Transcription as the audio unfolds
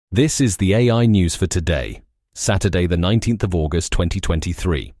This is the AI news for today, Saturday the 19th of August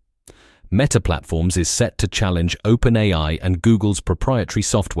 2023. Meta Platforms is set to challenge OpenAI and Google's proprietary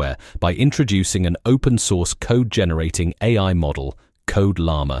software by introducing an open-source code-generating AI model, Code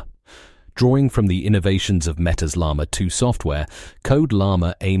Llama. Drawing from the innovations of Meta's Llama 2 software, Code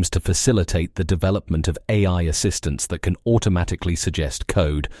Llama aims to facilitate the development of AI assistants that can automatically suggest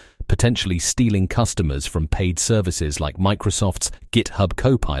code, potentially stealing customers from paid services like Microsoft's GitHub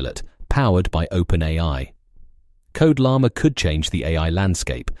Copilot, powered by OpenAI. Code Llama could change the AI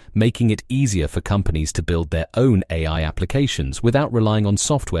landscape, making it easier for companies to build their own AI applications without relying on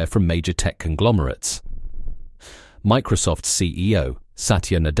software from major tech conglomerates. Microsoft's CEO,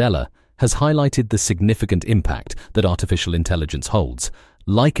 Satya Nadella, has highlighted the significant impact that artificial intelligence holds,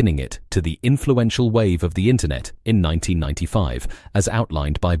 likening it to the influential wave of the Internet in 1995, as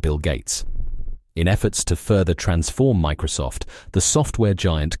outlined by Bill Gates. In efforts to further transform Microsoft, the software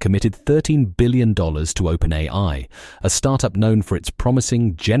giant committed $13 billion to OpenAI, a startup known for its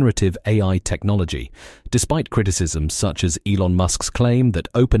promising generative AI technology, despite criticisms such as Elon Musk's claim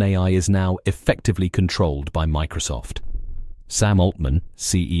that OpenAI is now effectively controlled by Microsoft. Sam Altman,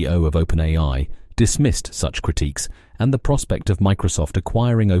 CEO of OpenAI, dismissed such critiques and the prospect of Microsoft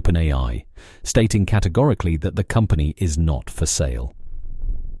acquiring OpenAI, stating categorically that the company is not for sale.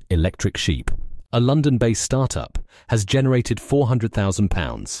 Electric Sheep, a London-based startup, has generated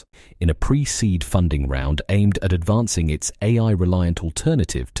 £400,000 in a pre-seed funding round aimed at advancing its AI-reliant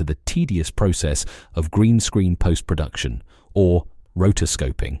alternative to the tedious process of green screen post-production, or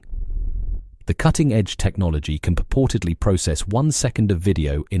rotoscoping. The cutting-edge technology can purportedly process 1 second of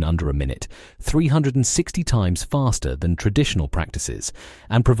video in under a minute, 360 times faster than traditional practices,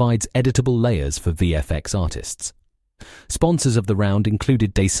 and provides editable layers for VFX artists. Sponsors of the round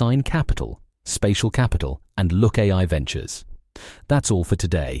included Design Capital, Spatial Capital, and Look AI Ventures. That's all for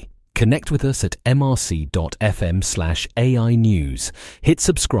today. Connect with us at mrc.fm/AI news. Hit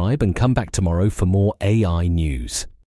subscribe and come back tomorrow for more AI news.